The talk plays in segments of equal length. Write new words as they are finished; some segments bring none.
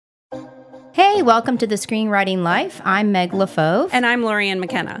Hey, welcome to the Screenwriting Life. I'm Meg LeFauve. And I'm Lori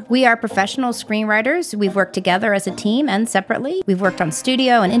McKenna. We are professional screenwriters. We've worked together as a team and separately. We've worked on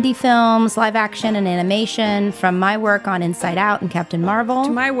studio and indie films, live action and animation, from my work on Inside Out and Captain Marvel,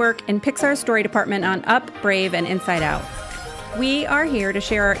 to my work in Pixar's story department on Up, Brave, and Inside Out. We are here to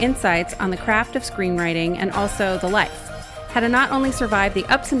share our insights on the craft of screenwriting and also the life, how to not only survive the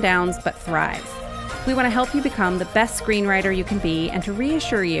ups and downs, but thrive. We want to help you become the best screenwriter you can be and to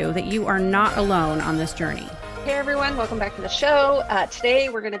reassure you that you are not alone on this journey. Hey everyone, welcome back to the show. Today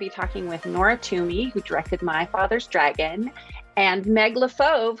we're going to be talking with Nora Twomey, who directed My Father's Dragon, and Meg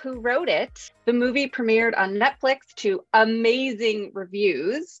LeFauve, who wrote it. The movie premiered on Netflix to amazing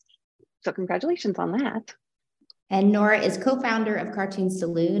reviews. So congratulations on that. And Nora is co-founder of Cartoon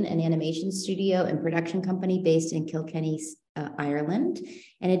Saloon, an animation studio and production company based in Kilkenny, Ireland.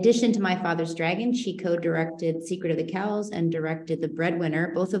 In addition to My Father's Dragon, she co-directed Secret of the Cows and directed The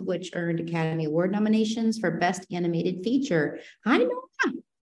Breadwinner, both of which earned Academy Award nominations for Best Animated Feature. Hi, Nora.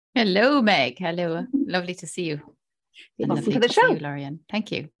 Hello, Meg. Hello. Lovely to see you. Welcome to the show, Lorian.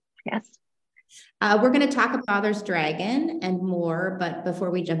 Thank you. Yes. We're going to talk about Father's Dragon and more, but before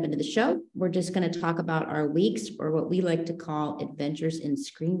we jump into the show, we're just going to talk about our weeks, or what we like to call adventures in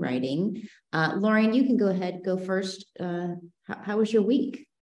screenwriting. Lauren, you can go ahead, go first. How was your week?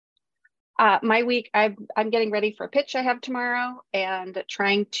 My week, I'm getting ready for a pitch I have tomorrow and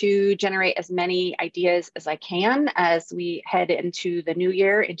trying to generate as many ideas as I can as we head into the new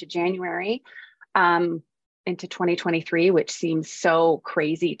year, into January, into 2023, which seems so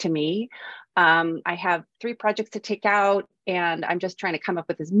crazy to me. I have 3 projects to take out, and I'm just trying to come up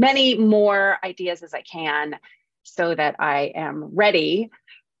with as many more ideas as I can so that I am ready,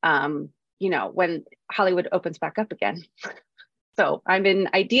 when Hollywood opens back up again. So I'm in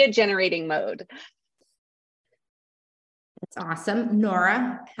idea generating mode. That's awesome.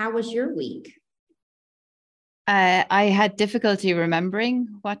 Nora, how was your week? I had difficulty remembering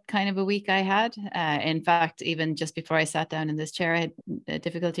what kind of a week I had. In fact, even just before I sat down in this chair, I had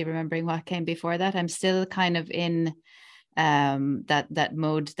difficulty remembering what came before that. I'm still kind of in that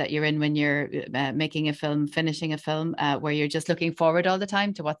mode that you're in when you're making a film, finishing a film, where you're just looking forward all the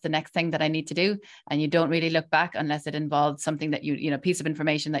time to what's the next thing that I need to do, and you don't really look back unless it involves something that piece of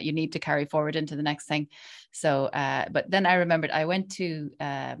information that you need to carry forward into the next thing. So but then I remembered I went to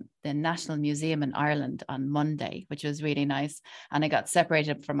the National Museum in Ireland on Monday, which was really nice, and I got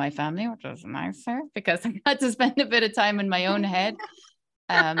separated from my family, which was nicer because I had to spend a bit of time in my own head.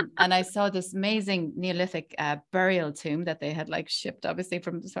 And I saw this amazing Neolithic burial tomb that they had shipped, obviously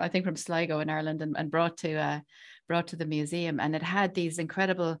from Sligo in Ireland, and brought to the museum. And it had these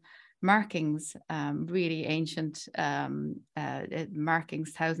incredible markings, really ancient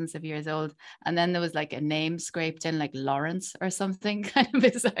markings, thousands of years old. And then there was a name scraped in, like Lawrence or something, kind of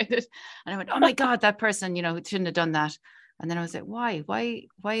beside it. And I went, oh my God, that person, shouldn't have done that. And then I was like,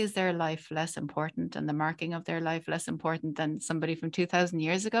 why is their life less important and the marking of their life less important than somebody from 2000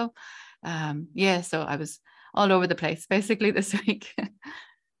 years ago? So I was all over the place basically this week.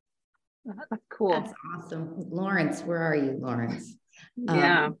 That's cool. That's awesome. Lawrence, where are you, Lawrence?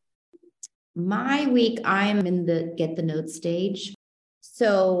 Yeah. My week, I'm in the get the notes stage.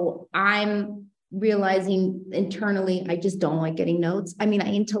 So I'm realizing internally, I just don't like getting notes. I mean,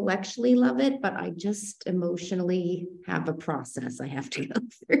 I intellectually love it, but I just emotionally have a process I have to go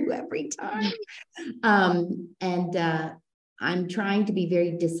through every time. And I'm trying to be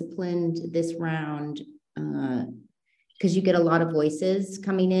very disciplined this round, because you get a lot of voices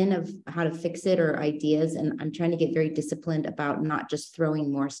coming in of how to fix it or ideas. And I'm trying to get very disciplined about not just throwing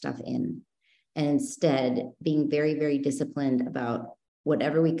more stuff in, and instead being very, very disciplined about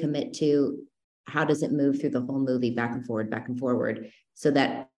whatever we commit to. How does it move through the whole movie, back and forward, so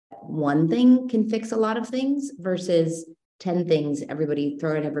that one thing can fix a lot of things versus 10 things,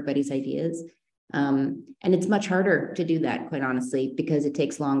 throw out everybody's ideas. And it's much harder to do that, quite honestly, because it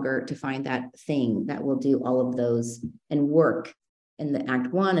takes longer to find that thing that will do all of those and work in the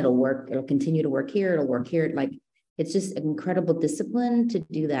act one. It'll work. It'll continue to work here. It'll work here. It's just an incredible discipline to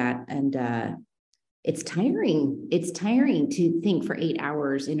do that. And, it's tiring. It's tiring to think for 8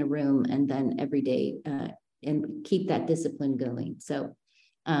 hours in a room and then every day and keep that discipline going. So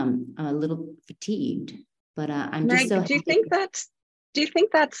I'm a little fatigued, but I'm just so happy. Do you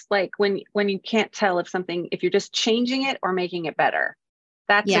think that's like when you can't tell if you're just changing it or making it better?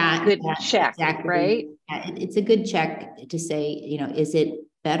 That's a good check, exactly. Right? Yeah, it's a good check to say, is it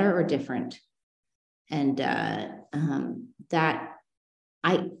better or different? And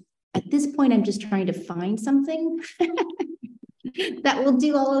at this point, I'm just trying to find something that will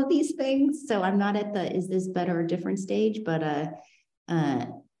do all of these things. So I'm not at the, is this better or different stage, but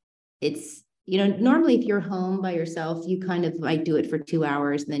it's, normally if you're home by yourself, you kind of like do it for 2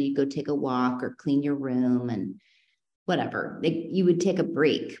 hours and then you go take a walk or clean your room and whatever, you would take a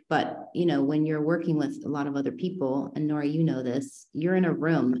break. But, when you're working with a lot of other people, and Nora, this, you're in a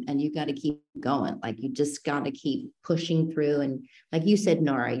room and you got to keep going. Like you just got to keep pushing through. And like you said,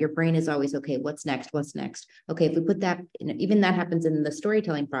 Nora, your brain is always, okay, what's next? What's next? Okay, if we put that, even that happens in the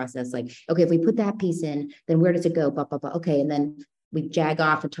storytelling process. Like, okay, if we put that piece in, then where does it go? Blah, blah, blah. Okay. And then we jag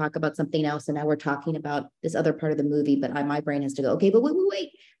off and talk about something else. And now we're talking about this other part of the movie, but my brain has to go, okay, but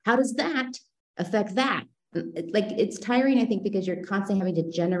wait, how does that affect that? Like it's tiring, I think, because you're constantly having to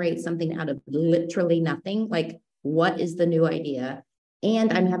generate something out of literally nothing. Like, what is the new idea?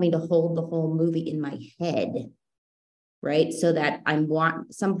 And I'm having to hold the whole movie in my head, right? So that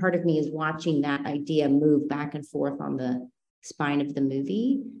some part of me is watching that idea move back and forth on the spine of the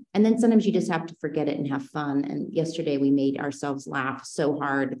movie. And then sometimes you just have to forget it and have fun. And yesterday we made ourselves laugh so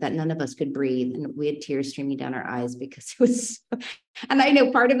hard that none of us could breathe. And we had tears streaming down our eyes because it was, and I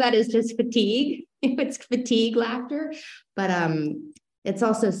know part of that is just fatigue. It's fatigue laughter, but it's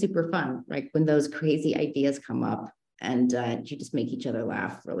also super fun, right? When those crazy ideas come up and you just make each other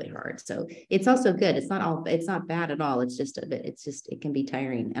laugh really hard. So it's also good. It's not bad at all. It's just it can be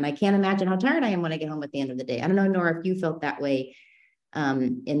tiring. And I can't imagine how tired I am when I get home at the end of the day. I don't know, Nora, if you felt that way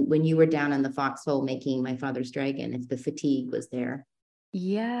and when you were down in the foxhole making My Father's Dragon, if the fatigue was there.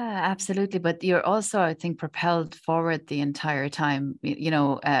 Yeah, absolutely. But you're also, I think, propelled forward the entire time.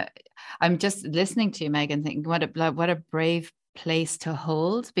 I'm just listening to you, Meg, and thinking what a brave place to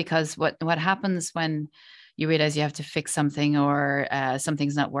hold, because what happens when you realize you have to fix something or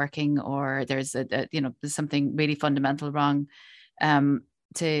something's not working or there's there's something really fundamental wrong,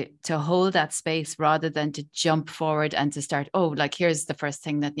 to hold that space rather than to jump forward and to start, like here's the first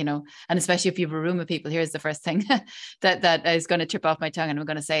thing that, and especially if you have a room of people, here's the first thing that is going to trip off my tongue and I'm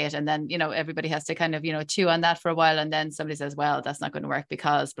going to say it. And then, everybody has to kind of, chew on that for a while. And then somebody says, well, that's not going to work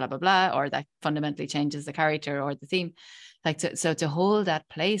because blah, blah, blah, or that fundamentally changes the character or the theme. So to hold that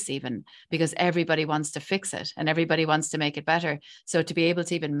place, even because everybody wants to fix it and everybody wants to make it better. So to be able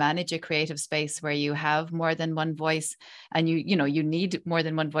to even manage a creative space where you have more than one voice and you need more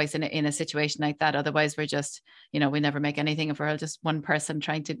than one voice in a situation like that. Otherwise we're just, we never make anything if we're just one person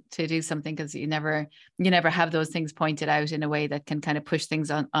trying to do something, because you never have those things pointed out in a way that can kind of push things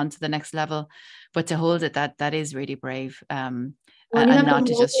onto the next level. But to hold it, that is really brave. Well, and not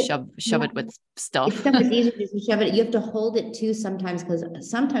to just shove it with stuff. It's easy to shove it. You have to hold it too sometimes, because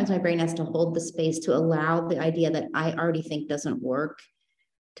sometimes my brain has to hold the space to allow the idea that I already think doesn't work,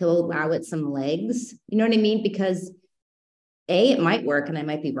 to allow it some legs. You know what I mean? Because A, it might work and I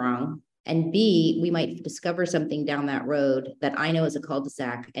might be wrong. And B, we might discover something down that road that I know is a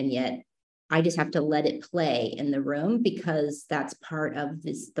cul-de-sac, and yet I just have to let it play in the room, because that's part of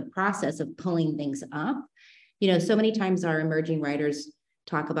the process of pulling things up. So many times our emerging writers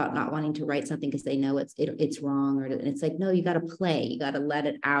talk about not wanting to write something because they know it's wrong, and it's like, no, you got to play, you got to let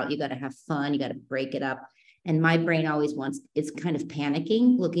it out, you got to have fun, you got to break it up. And my brain always it's kind of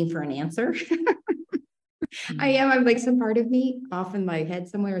panicking, looking for an answer. I'm like, some part of me off in my head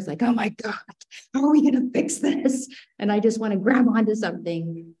somewhere is like, oh my God, how are we going to fix this? And I just want to grab onto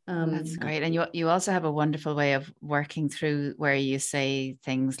something. That's great. And you also have a wonderful way of working through, where you say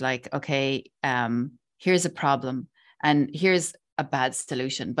things like, okay, here's a problem and here's a bad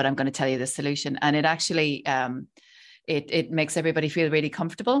solution, but I'm going to tell you the solution. And it actually, it makes everybody feel really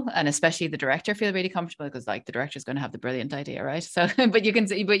comfortable, and especially the director feel really comfortable, because like the director is going to have the brilliant idea, right? So, but you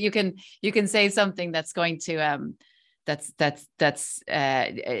can say something that's going to, that's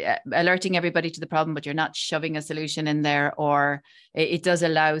alerting everybody to the problem, but you're not shoving a solution in there. Or it does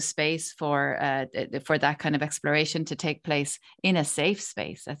allow space for that kind of exploration to take place in a safe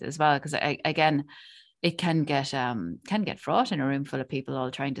space as well. Because again, it can get fraught in a room full of people all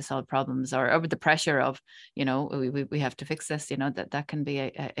trying to solve problems, or with the pressure of, we have to fix this, that can be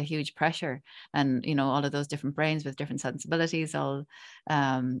a huge pressure. And, all of those different brains with different sensibilities, all,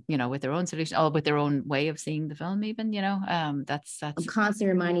 with their own solution, all with their own way of seeing the film even, that's. I'm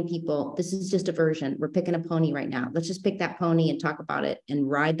constantly reminding people, this is just a version. We're picking a pony right now. Let's just pick that pony and talk about it and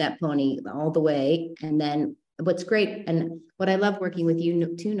ride that pony all the way. And then what's great, and what I love working with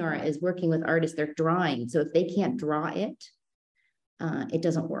you too, Nora, is working with artists. They're drawing. So if they can't draw it, it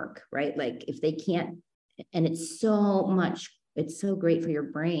doesn't work, right? Like if they can't, and it's so great for your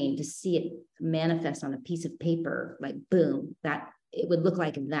brain to see it manifest on a piece of paper, like boom, that it would look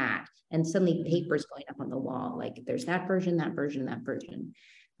like that. And suddenly paper's going up on the wall. Like there's that version, that version, that version.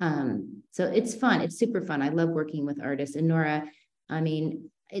 So it's fun. It's super fun. I love working with artists. And Nora, I mean,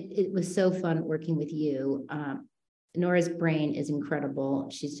 it was so fun working with you. Nora's brain is incredible.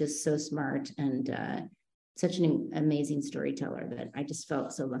 She's just so smart and such an amazing storyteller that I just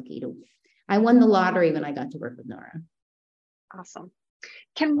felt so lucky I won the lottery when I got to work with Nora. Awesome.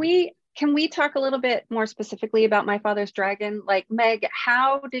 Can we talk a little bit more specifically about My Father's Dragon? Like, Meg,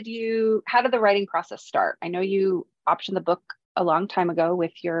 how did the writing process start? I know you optioned the book a long time ago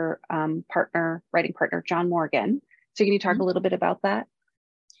with your writing partner, John Morgan. So can you talk a little bit about that?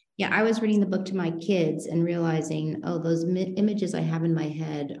 Yeah, I was reading the book to my kids and realizing, oh, those images I have in my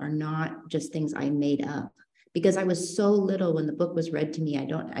head are not just things I made up. Because I was so little when the book was read to me,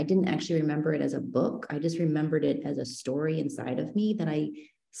 I didn't actually remember it as a book. I just remembered it as a story inside of me that I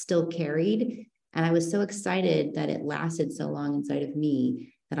still carried. And I was so excited that it lasted so long inside of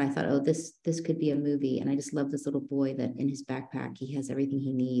me that I thought, oh, this could be a movie. And I just love this little boy that in his backpack, he has everything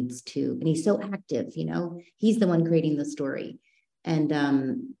he needs to, and he's so active, he's the one creating the story. And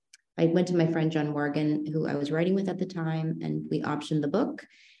I went to my friend, John Morgan, who I was writing with at the time, and we optioned the book.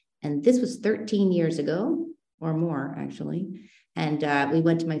 And this was 13 years ago or more, actually. And we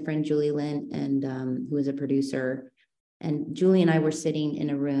went to my friend, Julie Lynn, and who was a producer. And Julie and I were sitting in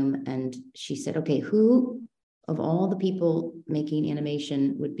a room, and she said, okay, who of all the people making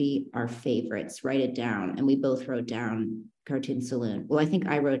animation would be our favorites? Write it down. And we both wrote down Cartoon Saloon. Well, I think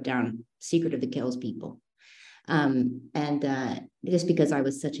I wrote down Secret of the Kells People. Just because I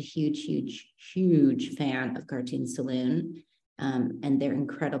was such a huge fan of Cartoon Saloon and their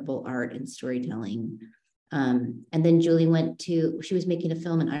incredible art and storytelling. And then Julie she was making a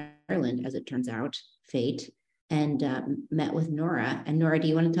film in Ireland, as it turns out, fate, and met with Nora. And Nora, do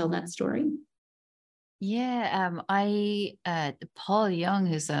you want to tell that story? Yeah, Paul Young,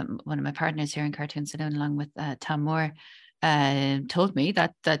 who's one of my partners here in Cartoon Saloon, along with Tom Moore, told me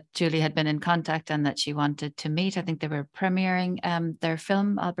that Julie had been in contact and that she wanted to meet. I think they were premiering their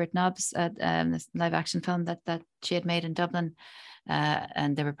film, Albert Nobbs, this live action film that she had made in Dublin.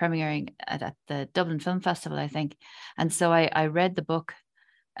 And they were premiering at the Dublin Film Festival, I think. And so I read the book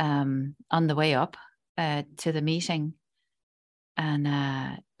on the way up to the meeting. And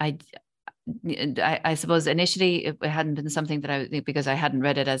I suppose initially it hadn't been something that because I hadn't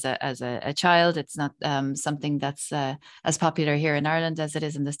read it as a child. It's not something that's as popular here in Ireland as it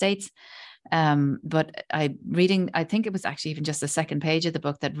is in the States. But I think it was actually even just the second page of the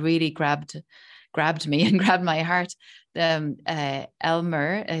book that really grabbed me and grabbed my heart.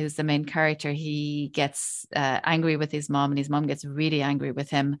 Elmer, who's the main character, he gets angry with his mom, and his mom gets really angry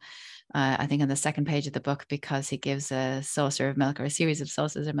with him. I think on the second page of the book, because he gives a saucer of milk, or a series of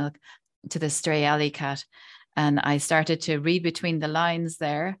saucers of milk, to the stray alley cat. And I started to read between the lines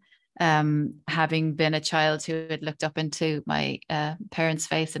there, having been a child who had looked up into my parents'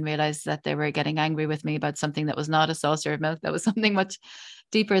 face and realized that they were getting angry with me about something that was not a saucer of milk, that was something much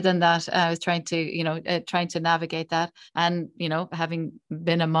deeper than that. I was trying to navigate that, and having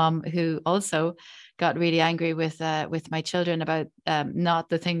been a mom who also got really angry with my children about not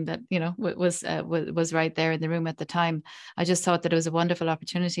the thing that was right there in the room at the time. I just thought that it was a wonderful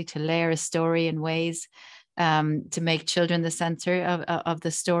opportunity to layer a story in ways to make children the center of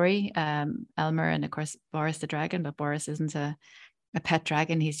the story. Elmer, and of course Boris the dragon, but Boris isn't a pet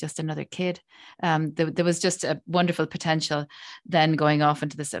dragon. He's just another kid. There was just a wonderful potential then going off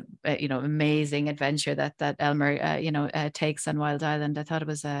into this amazing adventure that Elmer takes on Wild Island. I thought it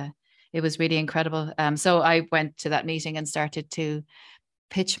was really incredible. So I went to that meeting and started to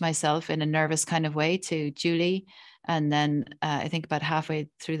pitch myself in a nervous kind of way to Julie. And then I think about halfway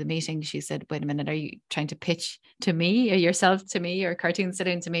through the meeting, she said, wait a minute, are you trying to pitch to me, or yourself to me, or Cartoon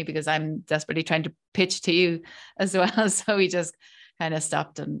Saloon to me? Because I'm desperately trying to pitch to you as well. So we just kind of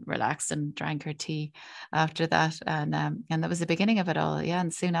stopped and relaxed and drank her tea after that. And that was the beginning of it all. Yeah.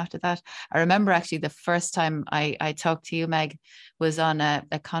 And soon after that, I remember actually the first time I talked to you, Meg, was on a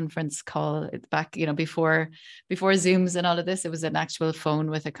conference call back, before Zooms and all of this. It was an actual phone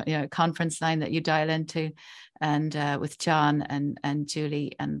with a conference line that you dial into, and with John and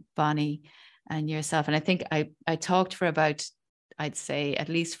Julie and Bonnie and yourself. And I think I talked for about, I'd say at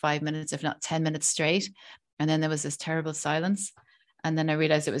least 5 minutes, if not 10 minutes straight. And then there was this terrible silence. And then I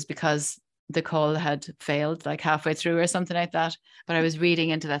realized it was because the call had failed, like halfway through or something like that. But I was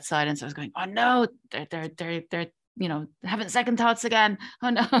reading into that silence. I was going, oh no, they're having second thoughts again. Oh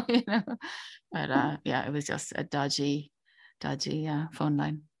no, But yeah, it was just a dodgy phone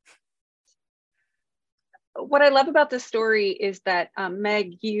line. What I love about this story is that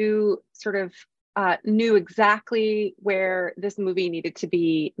Meg, you sort of knew exactly where this movie needed to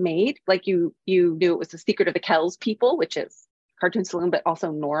be made. Like you knew it was the Secret of the Kells People, which is Cartoon Saloon, but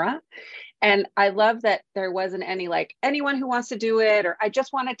also Nora. And I love that there wasn't any like anyone who wants to do it, or I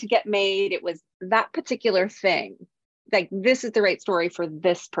just want it to get made. It was that particular thing like, this is the right story for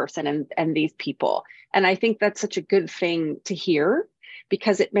this person and these people. And I think that's such a good thing to hear,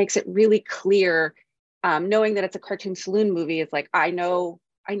 because it makes it really clear, knowing that it's a cartoon saloon movie is like, I know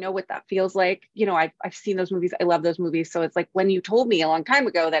what that feels like. You know, I've seen those movies. I love those movies. So it's like, when you told me a long time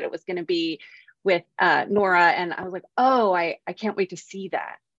ago that it was going to be with Nora, and I was like, oh, I can't wait to see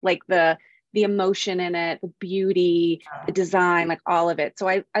that. Like the emotion in it, the beauty, the design, like all of it. So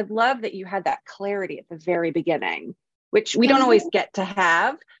I love that you had that clarity at the very beginning, which we don't always get to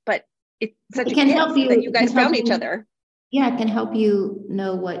have, but it's such a gift that you guys found each other. Yeah, it can help you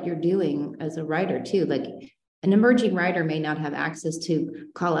know what you're doing as a writer too. Like, an emerging writer may not have access to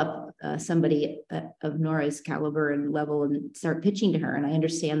call up somebody of Nora's caliber and level and start pitching to her. And I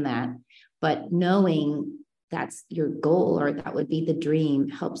understand that, but knowing that's your goal, or that would be the dream,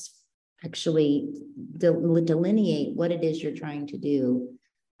 helps actually delineate what it is you're trying to do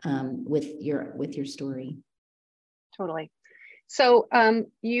with your story. Totally. So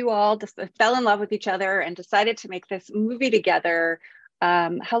you all just fell in love with each other and decided to make this movie together.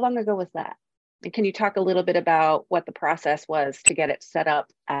 How long ago was that? And can you talk a little bit about what the process was to get it set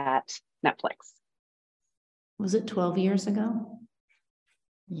up at Netflix? Was it 12 years ago?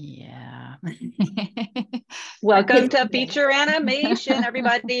 Yeah. Welcome to feature animation,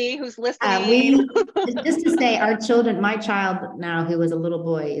 everybody who's listening. Just to say, our children, my child now, who was a little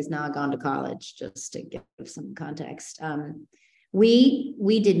boy, is now gone to college, just to give some context.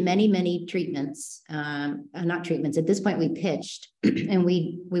 We did many treatments, not treatments. At this point, we pitched, and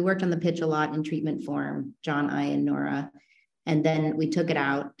we worked on the pitch a lot in treatment form, John, I, and Nora. And then we took it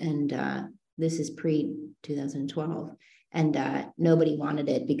out, and this is pre-2012. And nobody wanted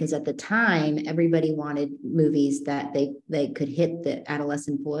it, because at the time, everybody wanted movies that they could hit the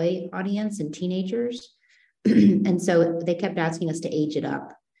adolescent boy audience and teenagers. And so they kept asking us to age it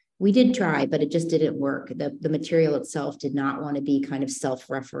up. We did try, but it just didn't work. The material itself did not want to be kind of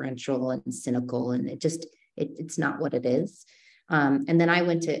self-referential and cynical, and it's not what it is. And then I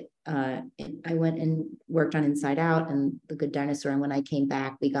went and worked on Inside Out and The Good Dinosaur. And when I came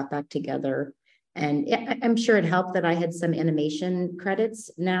back, we got back together. And I'm sure it helped that I had some animation credits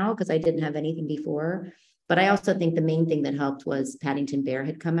now, because I didn't have anything before. But I also think the main thing that helped was Paddington Bear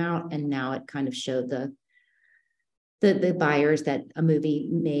had come out, and now it kind of showed the buyers that a movie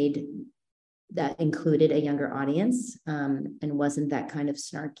made that included a younger audience, and wasn't that kind of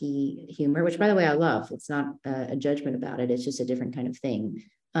snarky humor, which, by the way, I love. It's not a judgment about it. It's just a different kind of thing.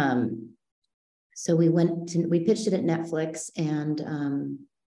 So we pitched it at Netflix, and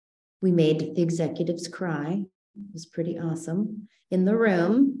we made the executives cry. It was pretty awesome in the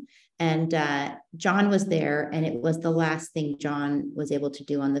room. And John was there, and it was the last thing John was able to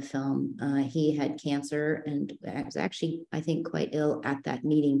do on the film. He had cancer and was actually, I think, quite ill at that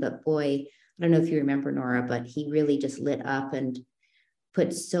meeting. But boy, I don't know if you remember, Nora, but he really just lit up and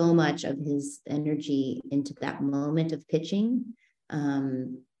put so much of his energy into that moment of pitching.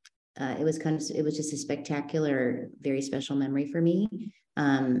 It was just a spectacular, very special memory for me.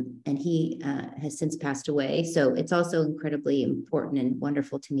 And he has since passed away. So it's also incredibly important and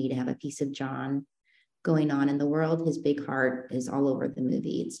wonderful to me to have a piece of John going on in the world. His big heart is all over the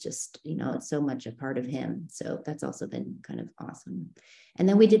movie. It's just, it's so much a part of him. So that's also been kind of awesome. And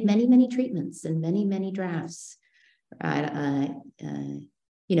then we did many treatments and many drafts. Often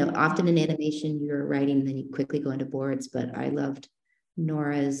in animation, you're writing and then you quickly go into boards, but I loved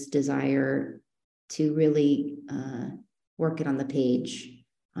Nora's desire to really work it on the page.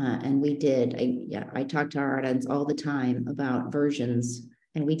 And we did. I talked to our audience all the time about versions,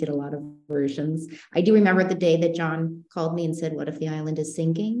 and we did a lot of versions. I do remember the day that John called me and said, "What if the island is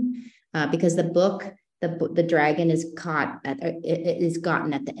sinking?" Because the book, the dragon is gotten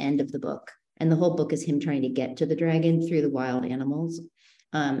at the end of the book. And the whole book is him trying to get to the dragon through the wild animals.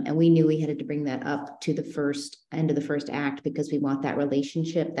 And we knew we had to bring that up to the end of the first act, because we want that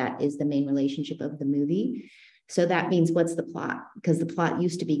relationship. That is the main relationship of the movie. So that means, what's the plot? Because the plot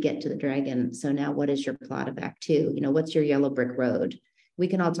used to be get to the dragon. So now what is your plot of Act 2? What's your yellow brick road? We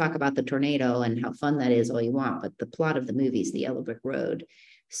can all talk about the tornado and how fun that is all you want, but the plot of the movie is the yellow brick road.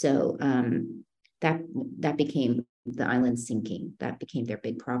 So that became the island sinking. That became their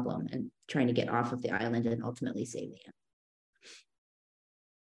big problem, and trying to get off of the island and ultimately save the end.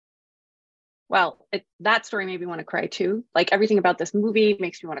 Well, that story made me want to cry too. Like, everything about this movie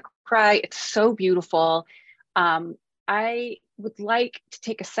makes me want to cry. It's so beautiful. I would like to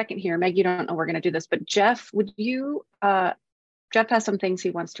take a second here. Meg, you don't know we're going to do this, but Jeff, Jeff has some things he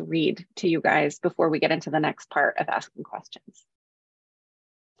wants to read to you guys before we get into the next part of asking questions.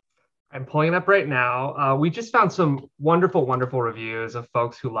 I'm pulling it up right now. We just found some wonderful reviews of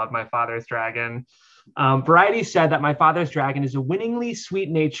folks who love My Father's Dragon. Variety said that My Father's Dragon is a winningly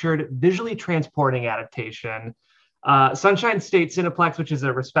sweet-natured, visually transporting adaptation. Sunshine State Cineplex, which is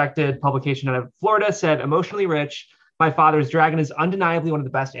a respected publication out of Florida, said emotionally rich. My Father's Dragon is undeniably one of the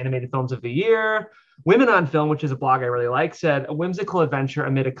best animated films of the year. Women on Film, which is a blog I really like, said a whimsical adventure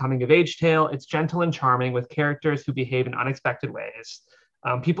amid a coming-of-age tale. It's gentle and charming with characters who behave in unexpected ways.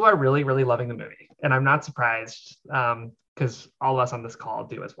 People are really, really loving the movie, and I'm not surprised because all of us on this call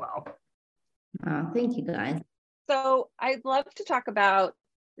do as well. Thank you, guys. So I'd love to talk about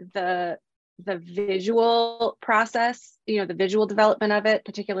the visual process, the visual development of it,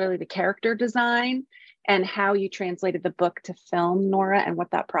 particularly the character design, and how you translated the book to film, Nora, and what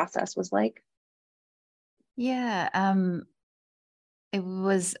that process was like. Yeah, it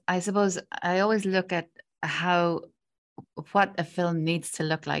was, I suppose, I always look at what a film needs to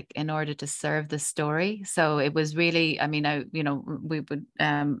look like in order to serve the story. So it was really, we would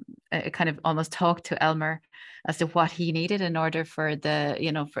kind of almost talk to Elmer as to what he needed in order for the,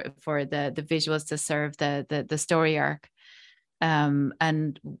 for the visuals to serve the story arc.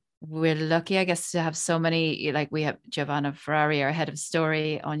 And we're lucky, I guess, to have so many, like we have Giovanna Ferrari, our head of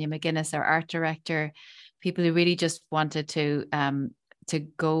story, Anya McGuinness, our art director, people who really just wanted to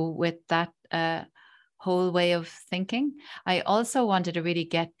go with that whole way of thinking. I also wanted to really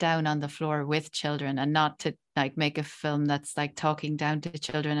get down on the floor with children and not to like make a film that's like talking down to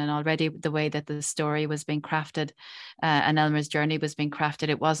children. And already the way that the story was being crafted and Elmer's journey was being crafted,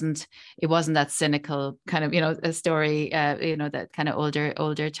 it wasn't that cynical kind of, a story, that kind of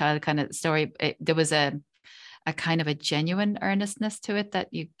older child kind of story. There was a kind of a genuine earnestness to it that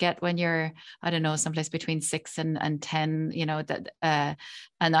you get when you're, I don't know, someplace between 6 and 10,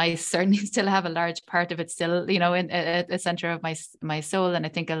 and I certainly still have a large part of it still, in at the center of my soul. And I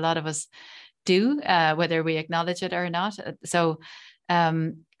think a lot of us do, whether we acknowledge it or not. So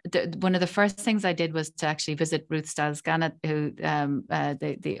one of the first things I did was to actually visit Ruth Stiles Gannett, who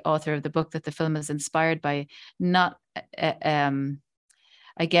the author of the book that the film is inspired by. Not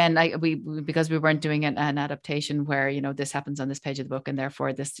again, because we weren't doing an adaptation where this happens on this page of the book and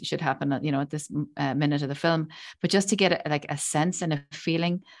therefore this should happen at this minute of the film, but just to get a sense and a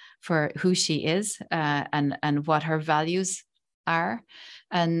feeling for who she is and what her values are.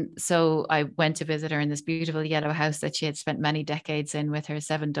 And so I went to visit her in this beautiful yellow house that she had spent many decades in with her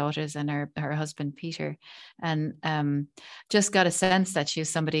 7 daughters and her husband Peter, and just got a sense that she's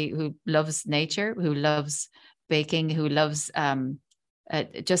somebody who loves nature, who loves baking, who loves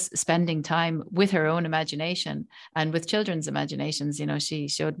just spending time with her own imagination and with children's imaginations. She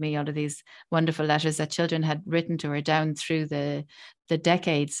showed me all of these wonderful letters that children had written to her down through the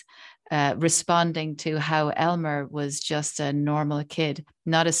decades, responding to how Elmer was just a normal kid,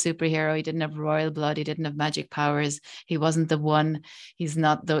 not a superhero. He didn't have royal blood. He didn't have magic powers. He wasn't the one. He's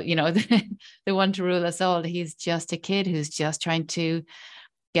not the one to rule us all. He's just a kid who's just trying to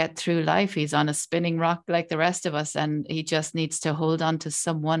get through life. He's on a spinning rock like the rest of us, and he just needs to hold on to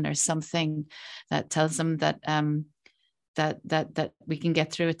someone or something that tells him that that we can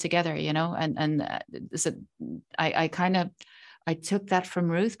get through it together, so I took that from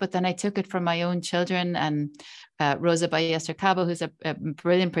Ruth, but then I took it from my own children. And Rosa Ballester Cabo, who's a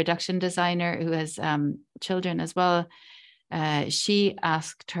brilliant production designer who has children as well, she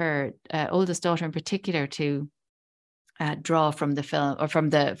asked her oldest daughter in particular to draw from the film or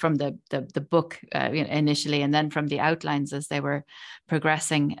from the book initially, and then from the outlines as they were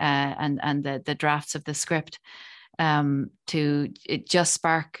progressing and the drafts of the script, to just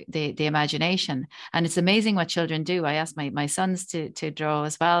spark the imagination. And it's amazing what children do. I asked my sons to draw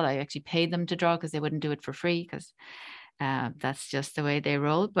as well. I actually paid them to draw because they wouldn't do it for free, because that's just the way they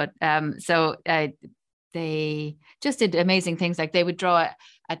roll. But so they just did amazing things. Like they would draw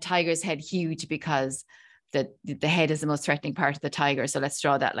a tiger's head huge because the head is the most threatening part of the tiger. So let's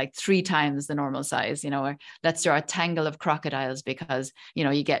draw that like 3 times the normal size, or let's draw a tangle of crocodiles because,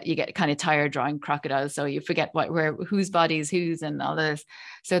 you get kind of tired drawing crocodiles. So you forget whose body is whose and all this.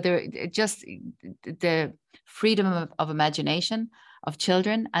 So there just the freedom of imagination of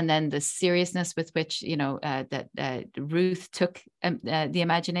children, and then the seriousness with which, that Ruth took the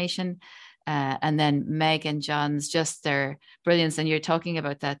imagination. And then Meg and John's just their brilliance. And you're talking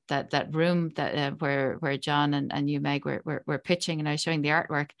about that room that where John and you, Meg, were pitching, and I was showing the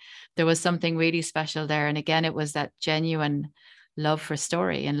artwork. There was something really special there. And again, it was that genuine love for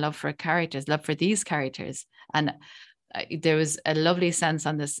story and love for characters, love for these characters. And there was a lovely sense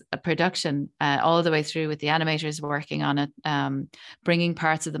on this production all the way through, with the animators working on it, bringing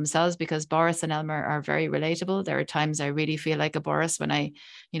parts of themselves, because Boris and Elmer are very relatable. There are times I really feel like a Boris when I,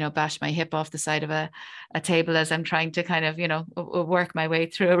 bash my hip off the side of a table as I'm trying to kind of, work my way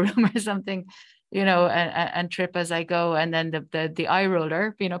through a room or something. and trip as I go. And then the eye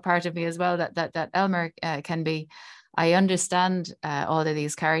roller, part of me as well, that Elmer can be. I understand all of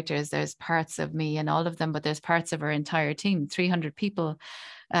these characters. There's parts of me in all of them, but there's parts of our entire team. 300 people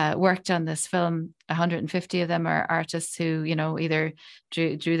worked on this film. 150 of them are artists who, either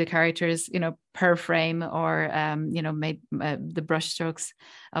drew the characters, per frame, or, made the brushstrokes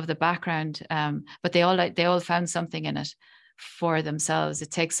of the background. But they all found something in it for themselves. It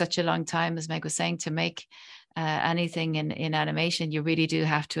takes such a long time, as Meg was saying, to make anything in animation. You really do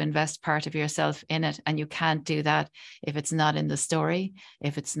have to invest part of yourself in it, and you can't do that if it's not in the story,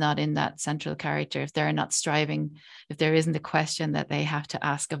 if it's not in that central character, if they're not striving, if there isn't a question that they have to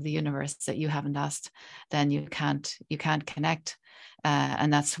ask of the universe that you haven't asked, then you can't connect.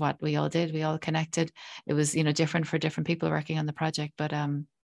 And that's what we all did. We all connected. It was different for different people working on the project, but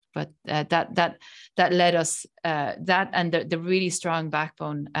that led us, that and the really strong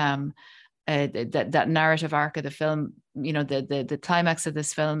backbone, that narrative arc of the film. The climax of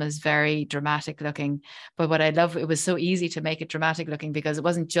this film is very dramatic looking, but what I love, it was so easy to make it dramatic looking because it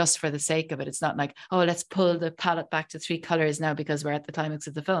wasn't just for the sake of it. It's not like, oh, let's pull the palette back to 3 colors now because we're at the climax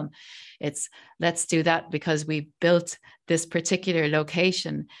of the film. It's, let's do that because we built this particular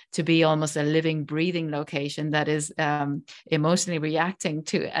location to be almost a living, breathing location that is emotionally reacting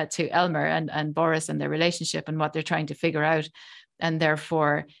to Elmer and Boris and their relationship and what they're trying to figure out. And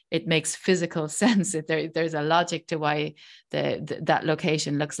therefore, it makes physical sense. There's a logic to why that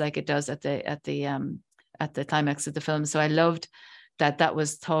location looks like it does at the climax of the film. So I loved that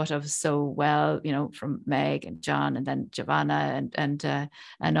was thought of so well, from Meg and John, and then Giovanna and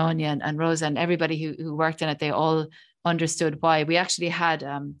Anya and Rosa and everybody who worked in it. They all understood why. We actually had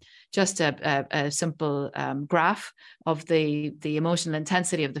just a simple graph of the emotional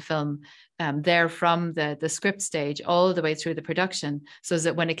intensity of the film there from the script stage all the way through the production, so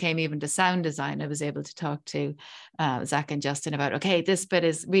that when it came even to sound design, I was able to talk to Zach and Justin about, okay, this bit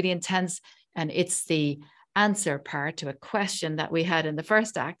is really intense and it's the answer part to a question that we had in the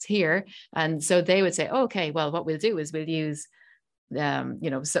first act here. And so they would say, okay, well, what we'll do is we'll use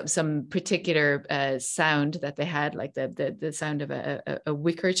some particular sound that they had, like the sound of a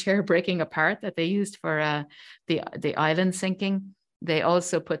wicker chair breaking apart that they used for the island sinking. They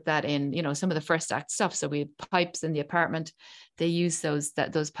also put that in, some of the first act stuff. So we had pipes in the apartment. They use those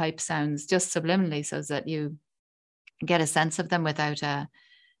pipe sounds just subliminally so that you get a sense of them without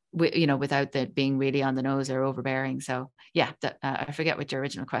that being really on the nose or overbearing. So yeah, I forget what your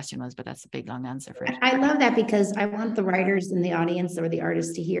original question was, but that's a big long answer for it. I love that because I want the writers in the audience or the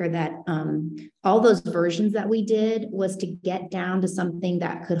artists to hear that all those versions that we did was to get down to something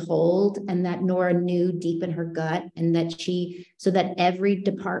that could hold, and that Nora knew deep in her gut, and that so that every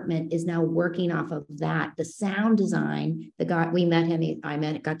department is now working off of that. The sound design, the guy, we met him,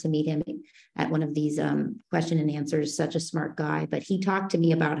 got to meet him at one of these question and answers, such a smart guy, but he talked to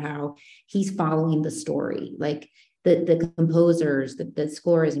me about how he's following the story. Like the composers, the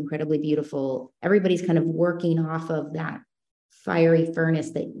score is incredibly beautiful. Everybody's kind of working off of that fiery furnace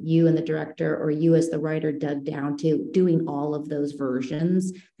that you and the director, or you as the writer, dug down to, doing all of those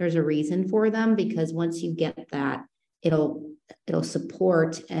versions. There's a reason for them, because once you get that, it'll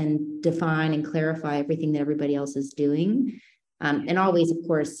support and define and clarify everything that everybody else is doing. And always, of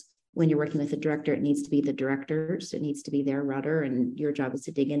course, when you're working with a director, it needs to be the directors. It needs to be their rudder, and your job is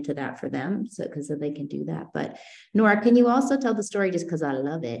to dig into that for them, so they can do that. But Nora, can you also tell the story, just because I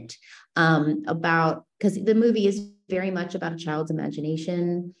love it, because the movie is very much about a child's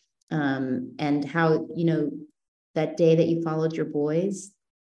imagination, and how, that day that you followed your boys.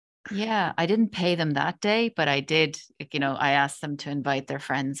 Yeah, I didn't pay them that day, but I did, I asked them to invite their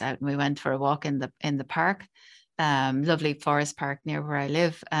friends out, and we went for a walk in the park. Lovely forest park near where I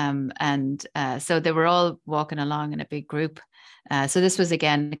live. So they were all walking along in a big group. So this was,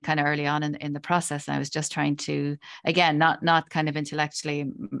 again, kind of early on in the process. And I was just trying to, again, not kind of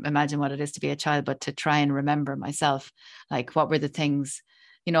intellectually imagine what it is to be a child, but to try and remember myself, like, what were the things,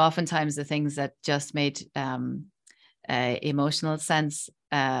 oftentimes the things that just made emotional sense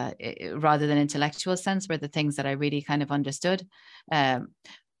rather than intellectual sense were the things that I really kind of understood. I'll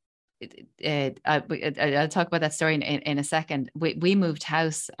talk about that story in a second. We moved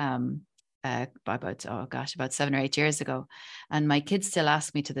house about 7 or 8 years ago, and my kids still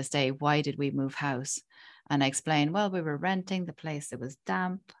ask me to this day, why did we move house? And I explained, well, we were renting the place. It was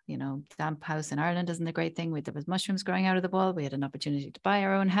damp, damp house in Ireland isn't a great thing. There was mushrooms growing out of the wall. We had an opportunity to buy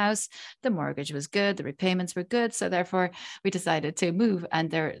our own house. The mortgage was good. The repayments were good. So therefore we decided to move.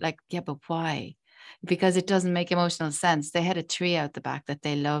 And they're like, yeah, but why? because it doesn't make emotional sense. They had a tree out the back that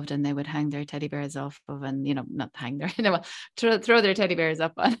they loved, and they would hang their teddy bears off of, and not hang their, throw their teddy bears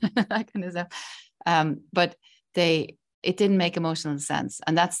up on that kind of stuff. But it didn't make emotional sense,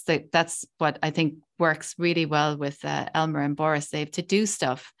 and that's what I think works really well with Elmer and Boris. They have to do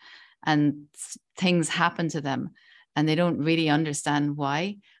stuff, and things happen to them, and they don't really understand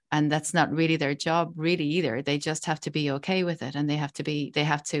why. And that's not really their job really either. They just have to be okay with it. And they have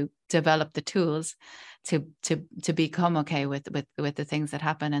to develop the tools to become okay with the things that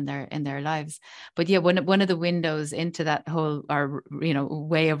happen in their lives. But yeah, one of the windows into that whole,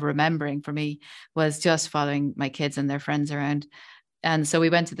 way of remembering for me was just following my kids and their friends around. And so we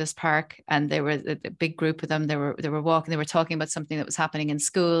went to this park, and there were a big group of them. They were walking, they were talking about something that was happening in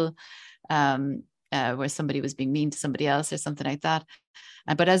school, where somebody was being mean to somebody else or something like that.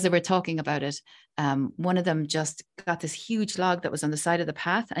 But as they were talking about it, one of them just got this huge log that was on the side of the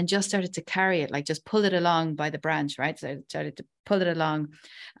path and just started to carry it, like just pull it along by the branch, right? So I started to pull it along.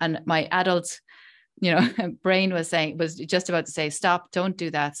 And my adult, brain was just about to say, stop, don't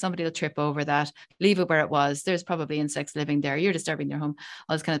do that. Somebody will trip over that. Leave it where it was. There's probably insects living there. You're disturbing their home.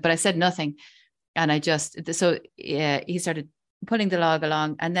 All this but I said nothing. And he started pulling the log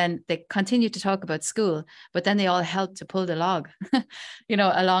along, and then they continued to talk about school, but then they all helped to pull the log,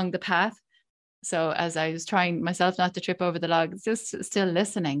 along the path. So as I was trying myself not to trip over the log, just still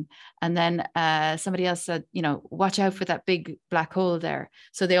listening. And then somebody else said, watch out for that big black hole there.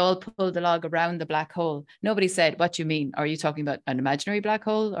 So they all pulled the log around the black hole. Nobody said, what you mean? Are you talking about an imaginary black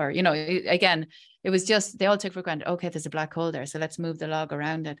hole? Or, again, it was just, they all took for granted, okay, there's a black hole there, so let's move the log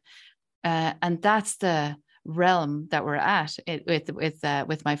around it. And that's the realm that we're at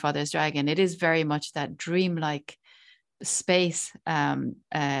with My Father's Dragon. It is very much that dreamlike space,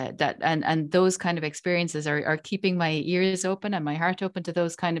 that and those kind of experiences are keeping my ears open and my heart open to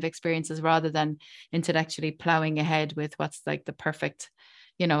those kind of experiences, rather than intellectually plowing ahead with what's like the perfect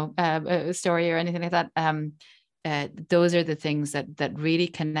story or anything like that. Those are the things that really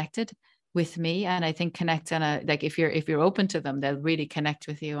connected with me, and I think connect on a, like, if you're open to them, they'll really connect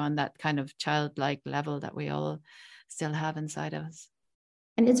with you on that kind of childlike level that we all still have inside of us.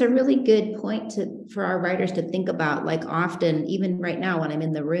 And it's a really good point for our writers to think about. Like, often, even right now when I'm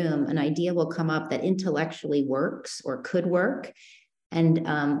in the room, an idea will come up that intellectually works or could work, and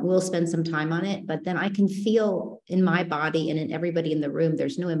we'll spend some time on it, but then I can feel in my body and in everybody in the room,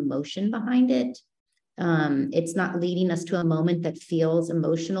 there's no emotion behind it. It's not leading us to a moment that feels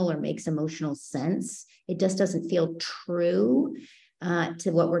emotional or makes emotional sense. It just doesn't feel true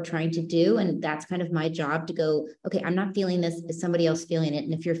to what we're trying to do. And that's kind of my job, to go, okay, I'm not feeling this. Is somebody else feeling it?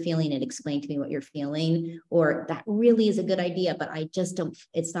 And if you're feeling it, explain to me what you're feeling. Or that really is a good idea, but I just don't,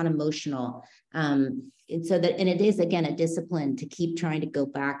 it's not emotional. And it is, again, a discipline to keep trying to go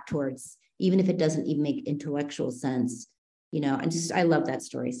back towards, even if it doesn't even make intellectual sense. I love that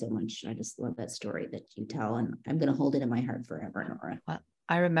story so much. I just love that story that you tell, and I'm going to hold it in my heart forever, Nora. Well,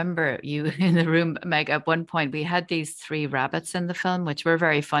 I remember you in the room, Meg. At one point, we had these 3 rabbits in the film, which were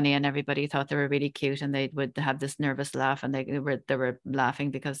very funny, and everybody thought they were really cute, and they would have this nervous laugh, and they were laughing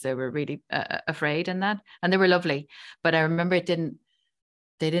because they were really afraid, and they were lovely. But I remember they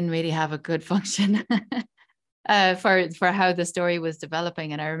didn't really have a good function. For how the story was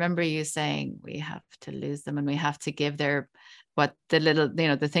developing. And I remember you saying, we have to lose them, and we have to give the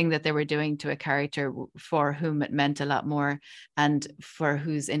thing that they were doing to a character for whom it meant a lot more, and for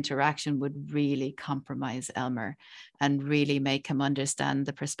whose interaction would really compromise Elmer and really make him understand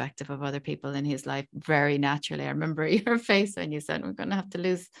the perspective of other people in his life very naturally. I remember your face when you said, we're going to have to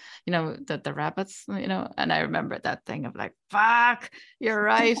lose, the rabbits, and I remember that thing of like, fuck, you're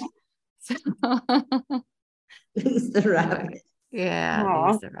right. Lose the rabbit. Yeah,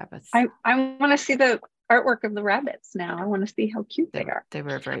 lose the rabbits. I want to see the artwork of the rabbits now. I want to see how cute they are. They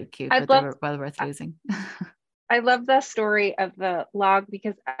were very cute, but they were well worth losing. I love the story of the log,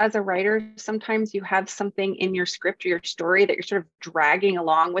 because as a writer, sometimes you have something in your script or your story that you're sort of dragging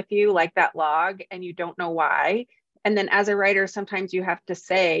along with you, like that log, and you don't know why. And then as a writer, sometimes you have to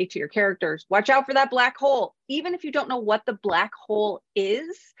say to your characters, watch out for that black hole. Even if you don't know what the black hole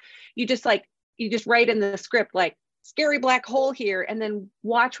is, you just write in the script, like, scary black hole here, and then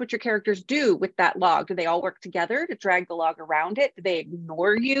watch what your characters do with that log. Do they all work together to drag the log around it? Do they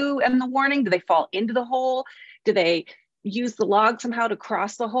ignore you and the warning? Do they fall into the hole? Do they use the log somehow to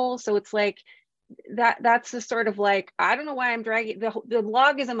cross the hole? So it's like that's the sort of like, I don't know why I'm dragging the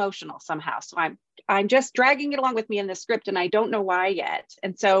log is emotional somehow. So I'm just dragging it along with me in the script, and I don't know why yet.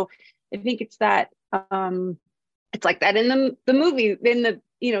 And so I think it's that it's like that in the movie, in the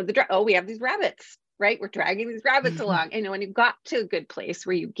we have these rabbits. right? We're dragging these rabbits along. And when you got to a good place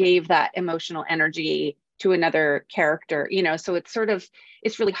where you gave that emotional energy to another character, so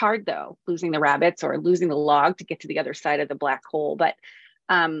it's really hard though, losing the rabbits or losing the log to get to the other side of the black hole. But,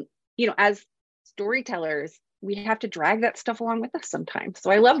 as storytellers, we have to drag that stuff along with us sometimes.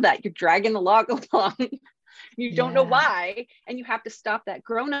 So I love that you're dragging the log along. You don't know why, and you have to stop that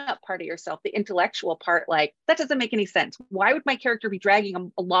grown-up part of yourself, the intellectual part. Like, that doesn't make any sense. Why would my character be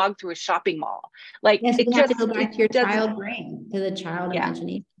dragging a log through a shopping mall? Like, yes, it you just have to go back to your child brain, to the child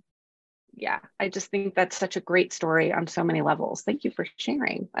imagination. Yeah, I just think that's such a great story on so many levels. Thank you for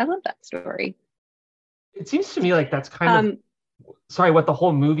sharing. I love that story. It seems to me like that's kind of what the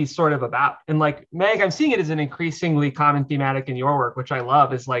whole movie's sort of about. And like, Meg, I'm seeing it as an increasingly common thematic in your work, which I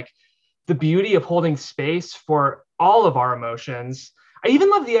love, is like the beauty of holding space for all of our emotions. I even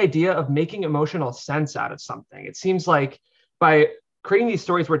love the idea of making emotional sense out of something. It seems like by creating these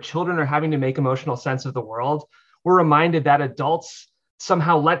stories where children are having to make emotional sense of the world, we're reminded that adults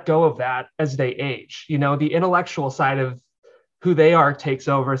somehow let go of that as they age. The intellectual side of who they are takes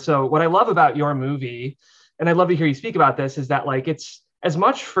over. So what I love about your movie, and I'd love to hear you speak about this, is that like it's as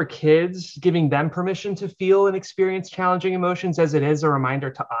much for kids, giving them permission to feel and experience challenging emotions, as it is a reminder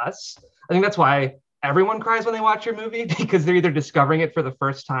to us. I think that's why everyone cries when they watch your movie, because they're either discovering it for the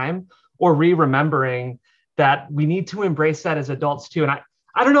first time or remembering that we need to embrace that as adults too. And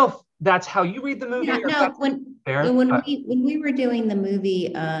I don't know if that's how you read the movie. Yeah, no, when we were doing the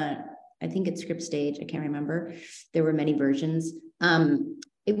movie, I think at Script Stage, I can't remember, there were many versions.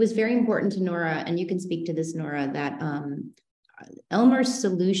 It was very important to Nora, and you can speak to this, Nora, that Elmer's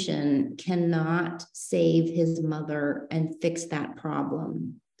solution cannot save his mother and fix that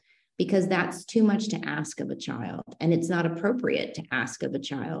problem, because that's too much to ask of a child, and it's not appropriate to ask of a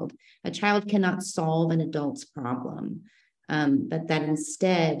child. A child cannot solve an adult's problem, but that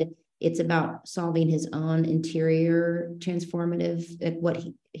instead it's about solving his own interior transformative, like what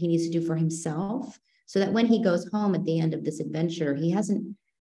he needs to do for himself, so that when he goes home at the end of this adventure, he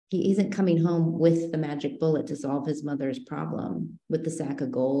isn't coming home with the magic bullet to solve his mother's problem with the sack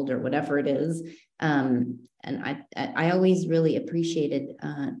of gold or whatever it is. And I always really appreciated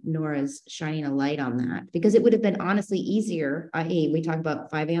Nora's shining a light on that, because it would have been honestly easier. We talk about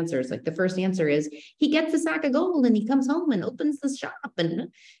 5 answers. Like, the first answer is he gets the sack of gold and he comes home and opens the shop,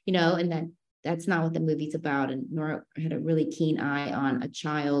 and and then that's not what the movie's about. And Nora had a really keen eye on a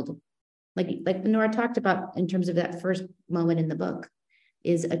child, like Nora talked about in terms of that first moment in the book,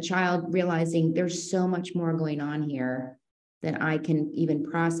 is a child realizing there's so much more going on here than I can even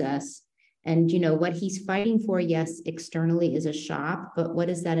process. And what he's fighting for, yes, externally is a shop, but what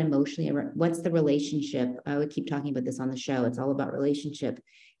is that emotionally? What's the relationship? I would keep talking about this on the show. It's all about relationship.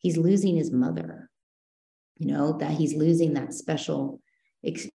 He's losing his mother, that he's losing that special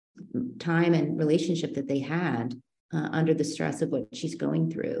time and relationship that they had under the stress of what she's going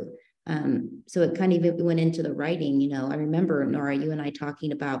through. So it kind of went into the writing. I remember, Nora, you and I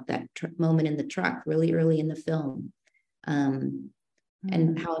talking about that moment in the truck really early in the film,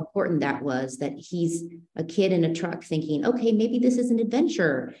 and how important that was, that he's a kid in a truck thinking, okay, maybe this is an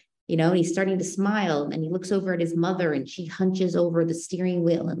adventure, and he's starting to smile, and he looks over at his mother and she hunches over the steering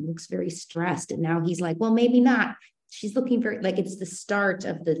wheel and looks very stressed. And now he's like, well, maybe not. She's looking very, like, it's the start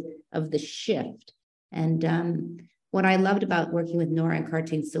of the shift. And, what I loved about working with Nora in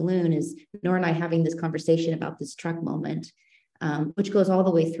Cartoon Saloon is Nora and I having this conversation about this truck moment, which goes all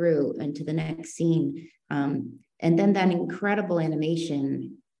the way through into the next scene. And then that incredible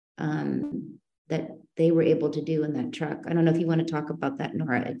animation that they were able to do in that truck. I don't know if you want to talk about that,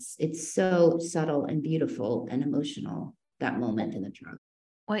 Nora. It's so subtle and beautiful and emotional, that moment in the truck.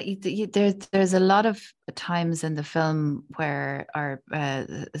 Well, there's a lot of times in the film where our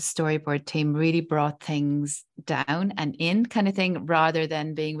storyboard team really brought things down and in, kind of thing, rather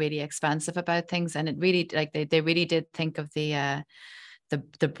than being really expansive about things. And it really, like, they really did think of the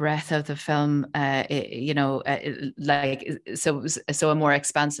breadth of the film, so a more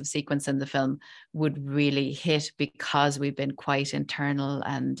expansive sequence in the film would really hit, because we've been quite internal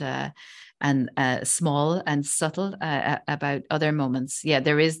and small and subtle about other moments. Yeah,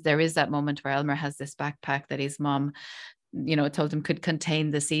 there is that moment where Elmer has this backpack that his mom, told him could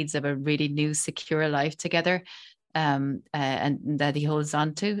contain the seeds of a really new, secure life together. And that he holds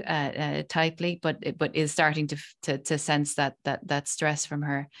on to tightly, but is starting to sense that stress from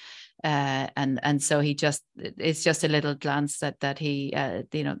her, and so it's just a little glance that he a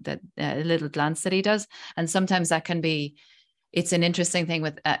little glance that he does, and sometimes that can be it's an interesting thing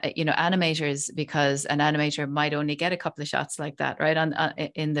with animators, because an animator might only get a couple of shots like that, right,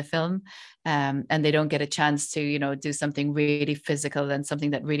 in the film, and they don't get a chance to do something really physical and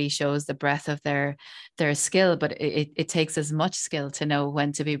something that really shows the breadth of their skill. But it takes as much skill to know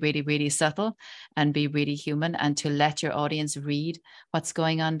when to be really, really subtle and be really human, and to let your audience read what's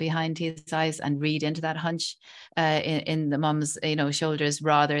going on behind his eyes and read into that hunch in the mom's shoulders,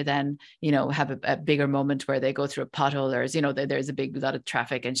 rather than have a bigger moment where they go through a pothole, or there's a big lot of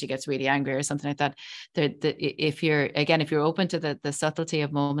traffic and she gets really angry or something like that. If you're open to the subtlety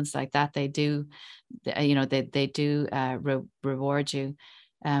of moments like that, they do reward you.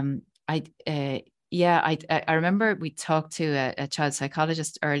 I remember we talked to a child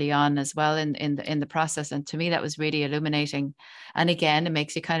psychologist early on as well in the process, and to me that was really illuminating. And again, it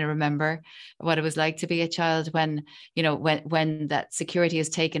makes you kind of remember what it was like to be a child when that security is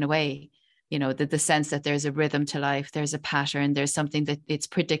taken away. The sense that there's a rhythm to life, there's a pattern, there's something that it's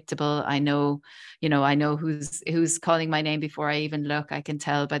predictable. I know who's calling my name before I even look. I can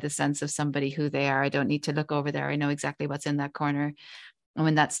tell by the sense of somebody who they are. I don't need to look over there. I know exactly what's in that corner. And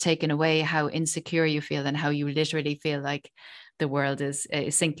when that's taken away, how insecure you feel, and how you literally feel like the world is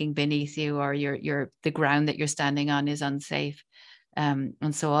sinking beneath you, or the ground that you're standing on is unsafe.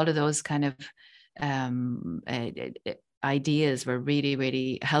 And so all of those kind of ideas were really,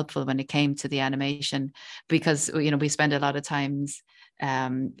 really helpful when it came to the animation, because we spend a lot of times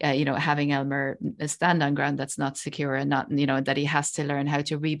having Elmer stand on ground that's not secure, and not that he has to learn how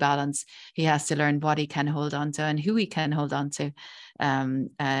to rebalance. He has to learn what he can hold on to and who he can hold on to, and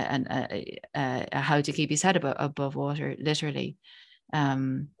how to keep his head above water, literally.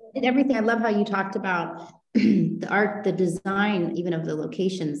 And everything. I love how you talked about the art, the design, even of the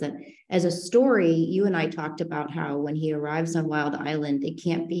locations. That as a story, you and I talked about how when he arrives on Wild Island, it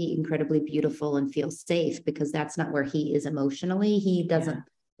can't be incredibly beautiful and feel safe, because that's not where he is emotionally. He doesn't,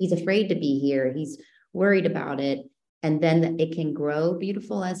 he's afraid to be here. He's worried about it. And then it can grow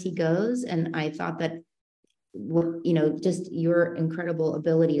beautiful as he goes. And I thought that, just your incredible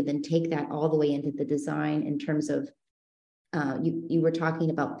ability to then take that all the way into the design in terms of, you were talking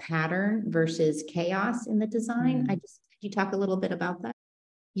about pattern versus chaos in the design. Could you talk a little bit about that?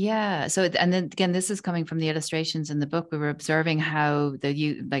 Yeah. So, and then again, this is coming from the illustrations in the book. We were observing how the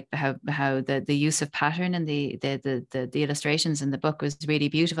use of pattern in the illustrations in the book was really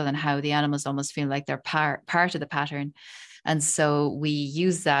beautiful, and how the animals almost feel like they're part of the pattern. And so we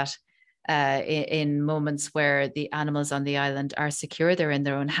use that in moments where the animals on the island are secure. They're in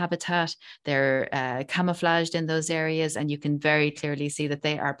their own habitat. They're camouflaged in those areas, and you can very clearly see that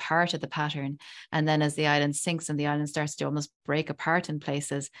they are part of the pattern. And then as the island sinks and the island starts to almost break apart in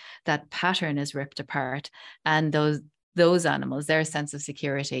places, that pattern is ripped apart, and those animals, their sense of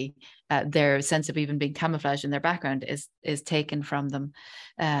security, their sense of even being camouflaged in their background is taken from them.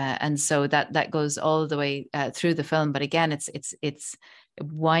 And so that goes all the way through the film. But again, it's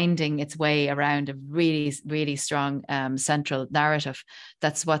winding its way around a really, really strong central narrative.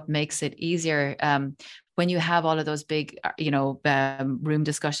 That's what makes it easier. When you have all of those big, room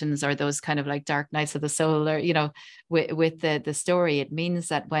discussions, or those kind of like dark nights of the soul, or, with the story, it means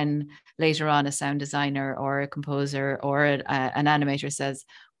that when later on a sound designer or a composer or an animator says,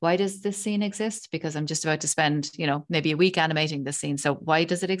 why does this scene exist? Because I'm just about to spend, maybe a week animating this scene. So why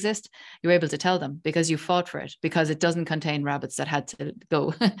does it exist? You're able to tell them, because you fought for it, because it doesn't contain rabbits that had to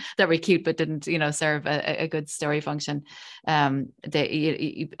go, that were cute, but didn't, serve a good story function. All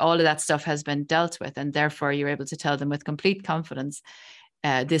of that stuff has been dealt with, and therefore you're able to tell them with complete confidence,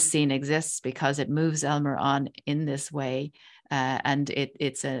 this scene exists because it moves Elmer on in this way. And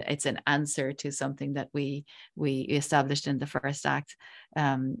it's an answer to something that we established in the first act.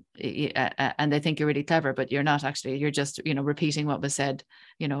 And I think you're really clever, but you're not actually. You're just repeating what was said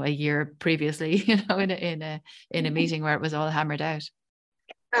a year previously in a meeting where it was all hammered out.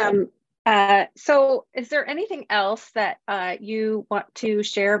 So is there anything else that you want to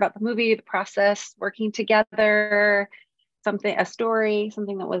share about the movie, the process, working together, a story,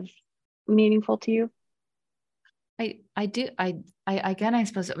 something that was meaningful to you? I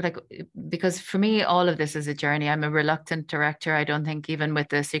suppose, like, because for me, all of this is a journey. I'm a reluctant director. I don't think, even with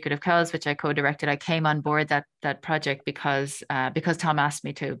The Secret of Cows, which I co-directed, I came on board that project because Tom asked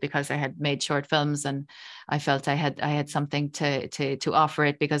me to, because I had made short films and I felt I had something to offer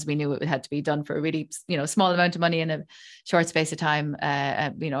it, because we knew it had to be done for a really small amount of money in a short space of time,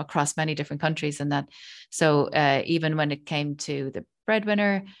 across many different countries and that. So even when it came to The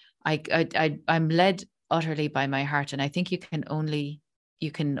Breadwinner, I'm led utterly by my heart, and I think you can only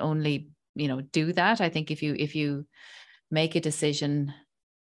do that. I think if you make a decision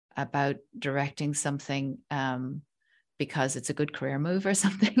about directing something, because it's a good career move or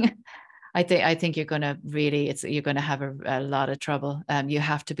something. I think you're going to really, you're going to have a lot of trouble. You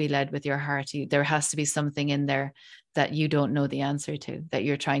have to be led with your heart. There has to be something in there that you don't know the answer to, that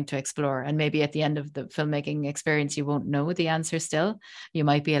you're trying to explore. And maybe at the end of the filmmaking experience, you won't know the answer still. You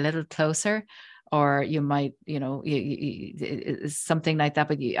might be a little closer, or you might, something like that.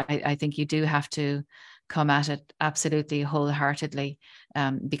 But I think you do have to come at it absolutely wholeheartedly,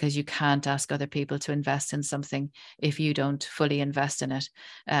 because you can't ask other people to invest in something if you don't fully invest in it,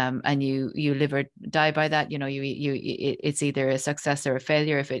 and you live or die by that. It's either a success or a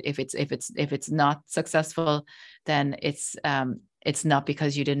failure. If it's not successful, then it's not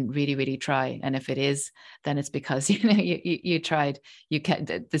because you didn't really try, and if it is, then it's because you tried. You can.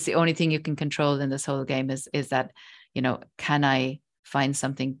 That's the only thing you can control in this whole game is that, can I find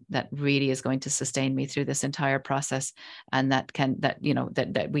something that really is going to sustain me through this entire process, and that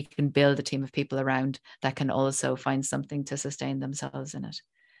we can build a team of people around that can also find something to sustain themselves in it.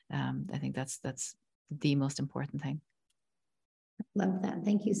 I think that's the most important thing. Love that.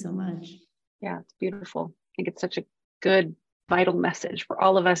 Thank you so much. Yeah, it's beautiful. I think it's such a good, vital message for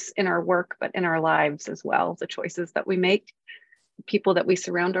all of us in our work, but in our lives as well. The choices that we make, the people that we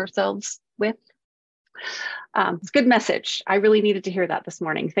surround ourselves with. It's a good message. I really needed to hear that this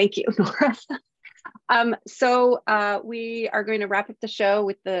morning. Thank you, Nora. So we are going to wrap up the show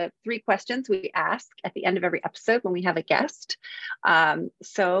with the 3 questions we ask at the end of every episode when we have a guest.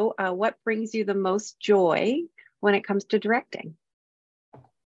 So what brings you the most joy when it comes to directing?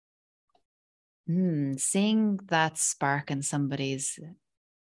 Seeing that spark in somebody's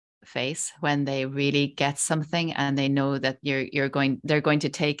face when they really get something, and they know that they're going to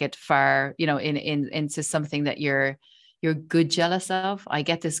take it far, into something that you're good jealous of. I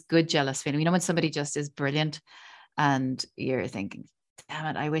get this good jealous feeling, when somebody just is brilliant and you're thinking, damn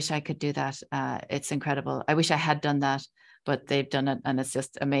it, I wish I could do that. It's incredible. I wish I had done that, but they've done it and it's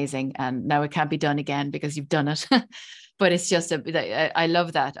just amazing. And now it can't be done again because you've done it. But it's just, I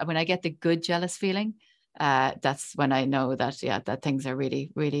love that. When I get the good jealous feeling, that's when I know that, that things are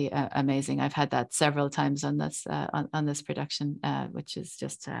really, really amazing. I've had that several times on this on this production, which is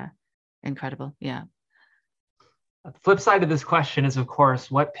just incredible. Yeah. The flip side of this question is, of course,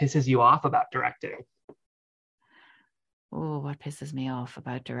 what pisses you off about directing? Oh, what pisses me off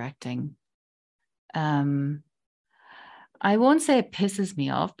about directing? I won't say it pisses me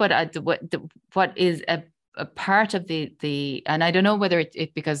off, but what is a part of the, and I don't know whether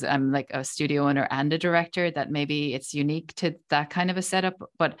it because I'm like a studio owner and a director, that maybe it's unique to that kind of a setup,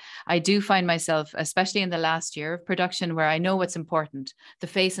 but I do find myself, especially in the last year of production, where I know what's important. The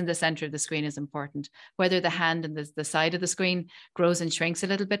face in the center of the screen is important. Whether the hand and the side of the screen grows and shrinks a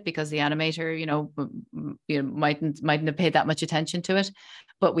little bit because the animator, mightn't have paid that much attention to it,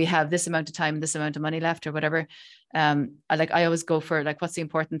 but we have this amount of time, this amount of money left, or whatever. I always go for what's the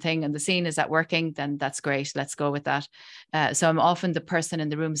important thing, and the scene, is that working? Then that's great. Let's go with that. So I'm often the person in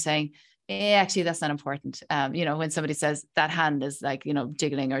the room saying, actually, that's not important. When somebody says that hand is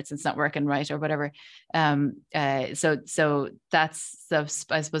jiggling, or it's not working right, or whatever. So that's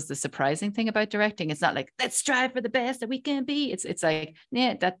I suppose the surprising thing about directing. It's not like, let's strive for the best that we can be. It's like,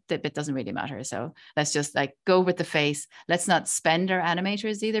 that bit doesn't really matter. So let's just go with the face. Let's not spend our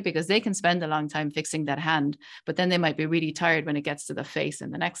animators either, because they can spend a long time fixing that hand, but then they might be really tired when it gets to the face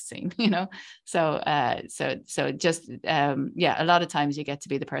in the next scene, So just, a lot of times you get to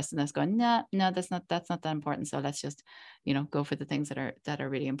be the person that's going, no, that's not that important. So let's just, go for the things that are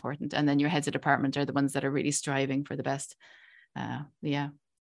really important. And then your heads of department are the ones that are really striving for the best. Yeah,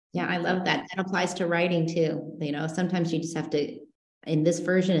 I love that. That applies to writing too. Sometimes you just have to, in this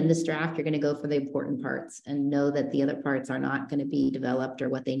version, in this draft, you're going to go for the important parts and know that the other parts are not going to be developed or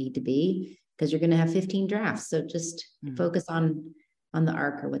what they need to be, because you're going to have 15 drafts. So just focus on the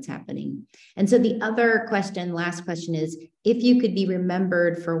arc or what's happening. And so the other question, last question, is, if you could be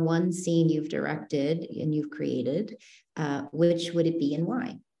remembered for one scene you've directed and you've created, which would it be and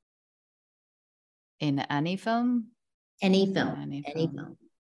why? In any film? Any film.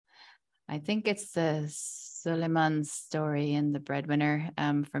 I think it's the Suleiman story in The Breadwinner.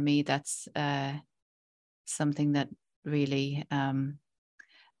 For me, that's something that really,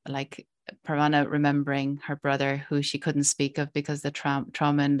 Parvana remembering her brother, who she couldn't speak of because the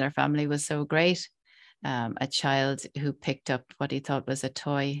trauma in their family was so great. A child who picked up what he thought was a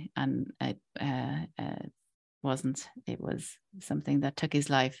toy, and it wasn't. It was something that took his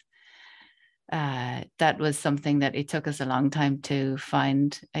life. That was something that it took us a long time to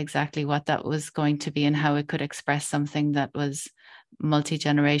find exactly what that was going to be and how it could express something that was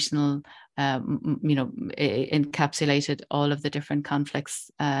multi-generational, encapsulated all of the different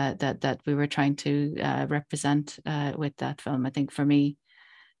conflicts that we were trying to represent with that film. I think for me,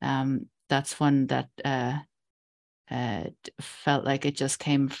 that's one that felt like it just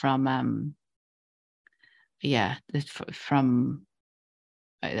came from from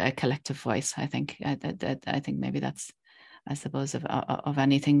a collective voice. I think I think maybe that's, I suppose, of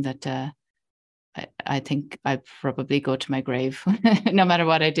anything that I think I probably go to my grave no matter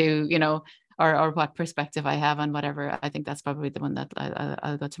what I do, or what perspective I have on whatever. I think that's probably the one that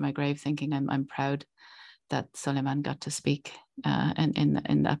I'll go to my grave thinking I'm proud that Suleiman got to speak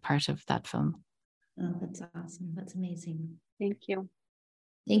in that part of that film. Oh, that's awesome. That's amazing. Thank you.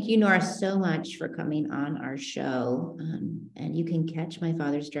 Thank you, Nora, so much for coming on our show. And you can catch My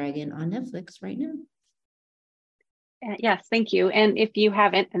Father's Dragon on Netflix right now. Yes, thank you. And if you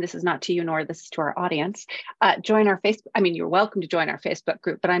haven't, and this is not to you, Nora, this is to our audience, join our Facebook. I mean, you're welcome to join our Facebook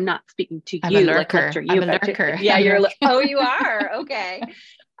group, but I'm not speaking to I'm you. a lurker. I'm a lurker. Yeah, oh, you are. Okay.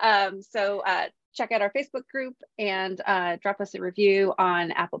 So check out our Facebook group and drop us a review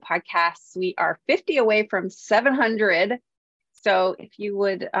on Apple Podcasts. We are 50 away from 700. So if you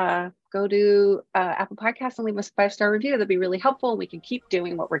would go to Apple Podcasts and leave us a 5-star review, that'd be really helpful. We can keep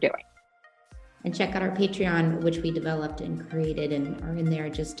doing what we're doing. And check out our Patreon, which we developed and created and are in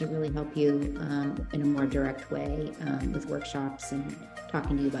there just to really help you in a more direct way with workshops and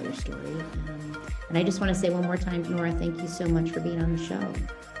talking to you about your story. And I just want to say one more time, Nora, thank you so much for being on the show.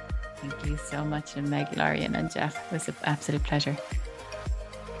 Thank you so much. And Meg, Larian, and Jeff, it was an absolute pleasure.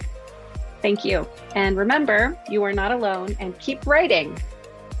 Thank you. And remember, you are not alone, and keep writing.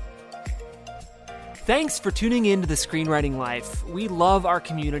 Thanks for tuning in to The Screenwriting Life. We love our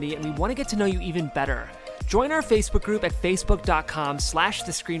community and we want to get to know you even better. Join our Facebook group at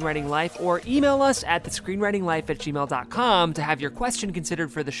facebook.com/thescreenwritinglife or email us at thescreenwritinglife@gmail.com to have your question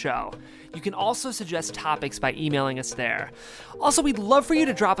considered for the show. You can also suggest topics by emailing us there. Also, we'd love for you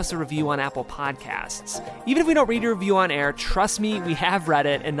to drop us a review on Apple Podcasts. Even if we don't read your review on air, trust me, we have read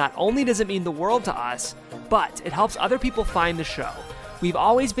it, and not only does it mean the world to us, but it helps other people find the show. We've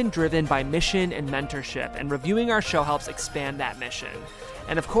always been driven by mission and mentorship, and reviewing our show helps expand that mission.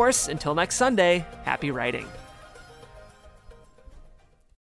 And of course, until next Sunday, happy writing.